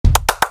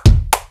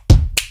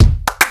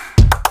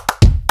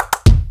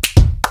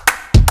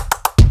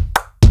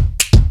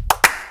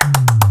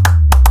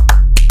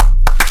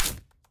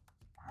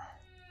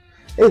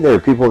Hey there,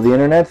 people of the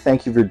internet.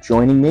 Thank you for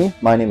joining me.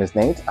 My name is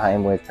Nate. I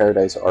am with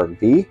Paradise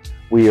RV.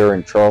 We are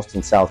in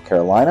Charleston, South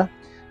Carolina.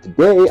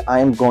 Today,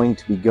 I am going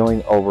to be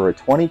going over a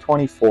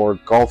 2024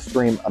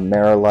 Gulfstream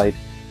Ameri-Lite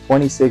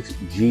 26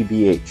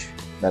 GBH.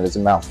 That is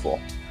a mouthful.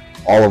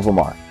 All of them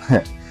are.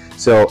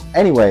 So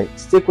anyway,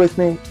 stick with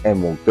me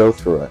and we'll go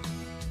through it.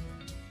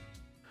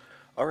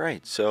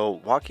 Alright,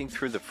 so walking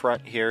through the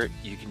front here,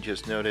 you can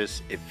just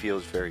notice it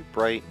feels very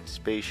bright and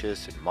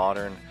spacious and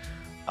modern,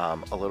 a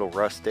little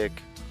rustic.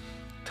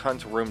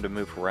 Tons of room to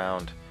move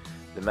around.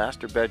 The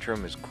master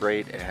bedroom is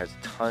great. It has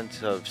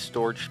tons of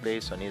storage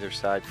space on either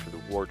side for the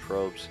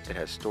wardrobes. It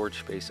has storage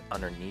space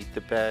underneath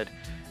the bed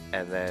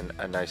and then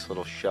a nice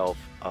little shelf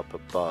up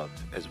above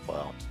as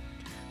well.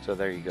 So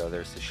there you go,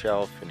 there's the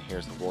shelf and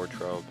here's the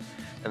wardrobe.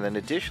 And then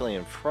additionally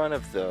in front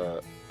of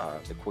the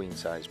queen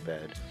size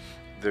bed,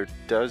 there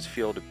does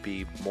feel to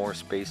be more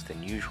space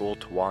than usual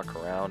to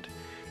walk around,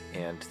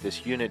 and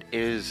this unit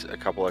is a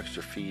couple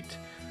extra feet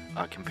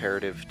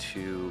comparative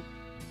to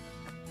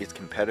its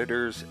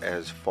competitors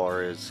as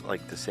far as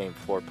like the same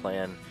floor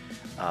plan.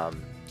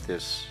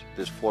 This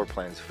floor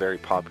plan is a very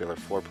popular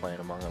floor plan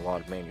among a lot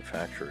of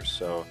manufacturers,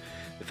 so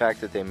the fact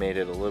that they made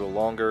it a little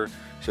longer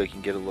so you can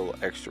get a little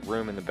extra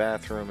room in the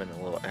bathroom and a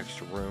little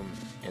extra room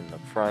in the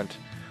front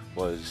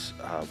was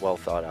well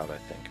thought out, I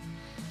think.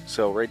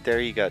 So right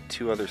there you got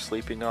two other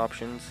sleeping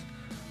options.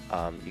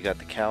 You got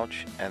the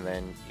couch and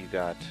then you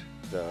got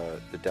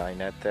the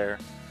dinette there.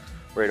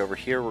 Right over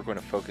here we're going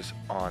to focus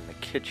on the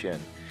kitchen.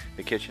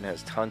 The kitchen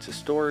has tons of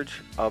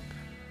storage up,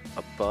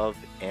 above,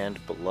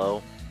 and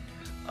below.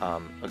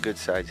 A good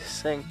sized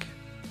sink.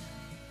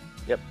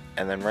 Yep,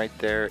 and then right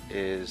there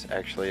is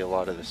actually a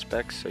lot of the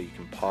specs, so you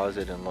can pause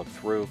it and look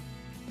through.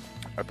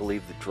 I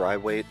believe the dry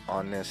weight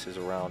on this is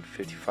around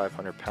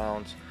 5,500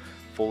 pounds,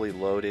 fully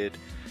loaded.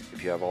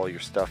 If you have all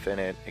your stuff in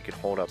it, it can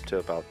hold up to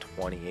about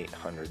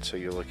 2,800. So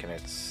you're looking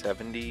at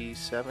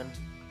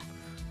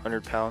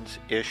 7,700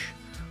 pounds-ish,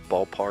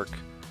 ballpark.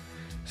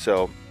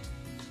 So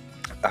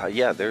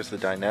yeah, there's the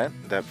dinette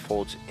that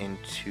folds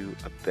into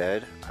a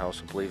bed. I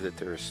also believe that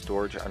there is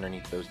storage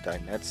underneath those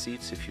dinette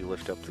seats if you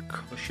lift up the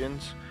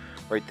cushions.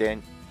 Right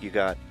then you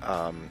got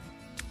a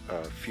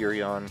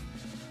Furrion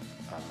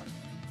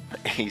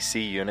AC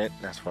unit,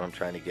 that's what I'm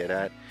trying to get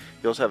at.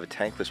 You also have a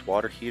tankless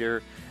water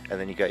heater, and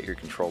then you got your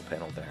control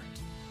panel there.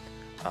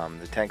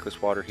 The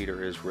tankless water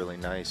heater is really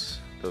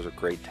nice. Those are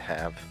great to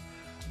have.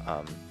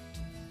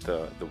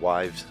 The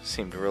wives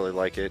seem to really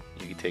like it.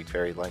 You can take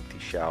very lengthy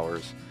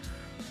showers.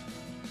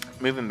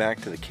 Moving back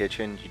to the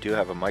kitchen, you do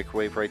have a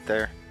microwave right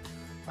there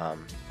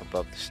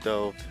above the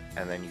stove,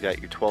 and then you got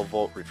your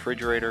 12-volt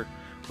refrigerator,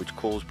 which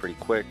cools pretty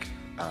quick.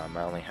 I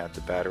only had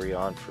the battery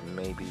on for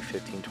maybe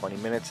 15-20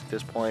 minutes at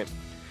this point,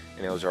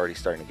 and it was already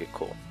starting to get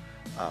cool,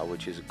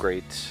 which is a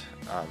great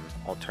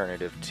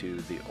alternative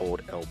to the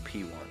old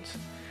LP ones.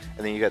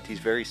 And then you got these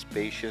very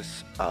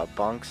spacious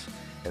bunks,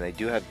 and they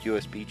do have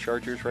USB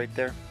chargers right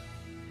there,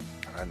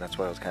 and that's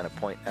what I was kind of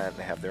pointing at. And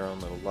they have their own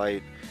little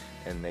light,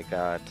 and they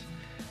got,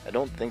 I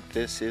don't think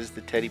this is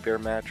the teddy bear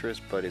mattress,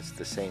 but it's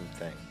the same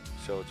thing.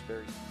 So it's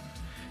very,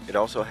 it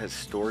also has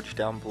storage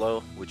down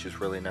below, which is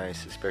really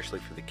nice, especially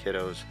for the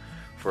kiddos,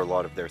 for a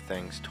lot of their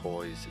things,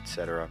 toys,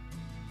 etc.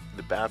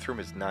 The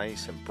bathroom is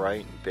nice and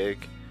bright and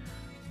big.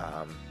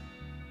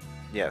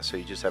 Yeah, so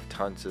you just have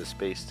tons of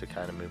space to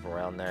kind of move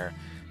around there.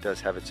 It does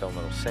have its own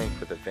little sink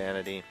with a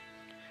vanity.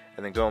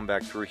 And then going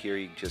back through here,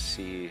 you can just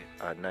see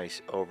a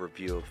nice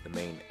overview of the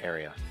main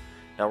area.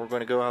 Now we're going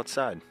to go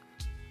outside.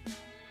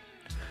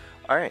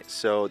 Alright,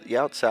 so the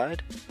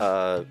outside,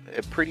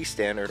 pretty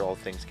standard, all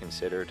things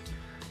considered.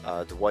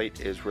 The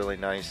white is really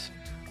nice.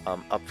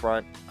 Up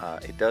front,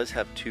 it does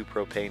have two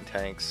propane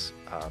tanks.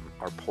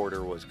 Our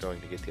porter was going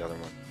to get the other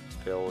one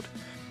filled.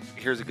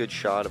 Here's a good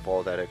shot of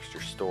all that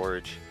extra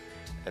storage.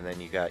 And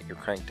then you got your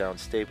crank down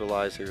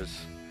stabilizers.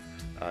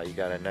 You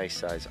got a nice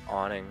size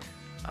awning.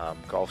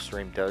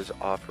 Gulfstream does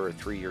offer a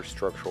 3-year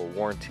structural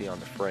warranty on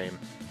the frame.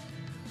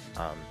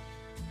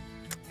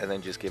 And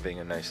then just giving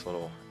a nice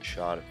little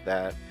shot of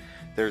that.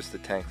 There's the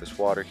tankless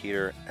water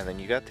heater, and then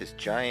you got this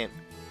giant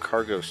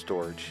cargo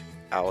storage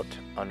out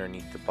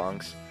underneath the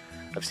bunks.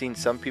 I've seen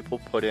some people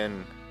put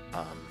in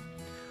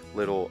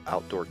little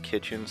outdoor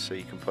kitchens, so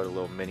you can put a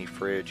little mini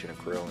fridge and a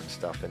grill and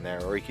stuff in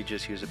there, or you could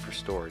just use it for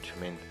storage. I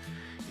mean,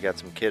 you got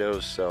some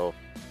kiddos, so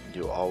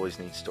you always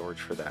need storage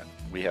for that.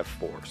 We have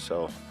 4,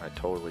 so I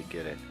totally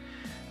get it.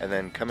 And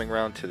then coming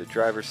around to the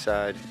driver's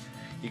side,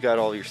 you got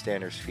all your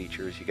standard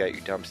features. You got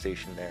your dump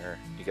station there,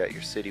 you got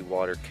your city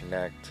water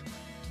connect.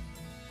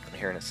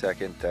 Here in a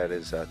second, that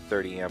is a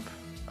 30 amp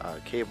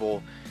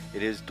cable.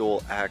 It is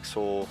dual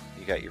axle.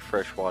 You got your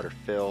freshwater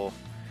fill,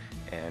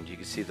 and you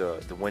can see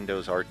the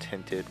windows are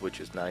tinted,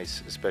 which is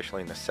nice,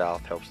 especially in the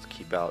south. Helps to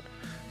keep out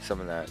some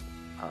of that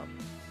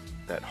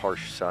that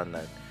harsh sun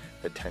that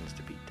tends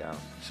to beat down.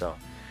 So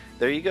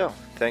there you go.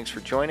 Thanks for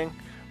joining.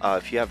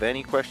 If you have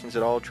any questions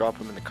at all, drop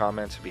them in the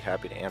comments. I'd be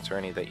happy to answer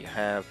any that you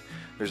have.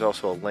 There's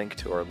also a link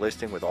to our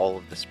listing with all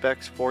of the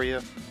specs for you.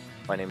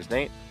 My name is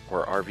Nate.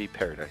 We're RV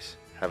Paradise.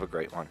 Have a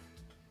great one.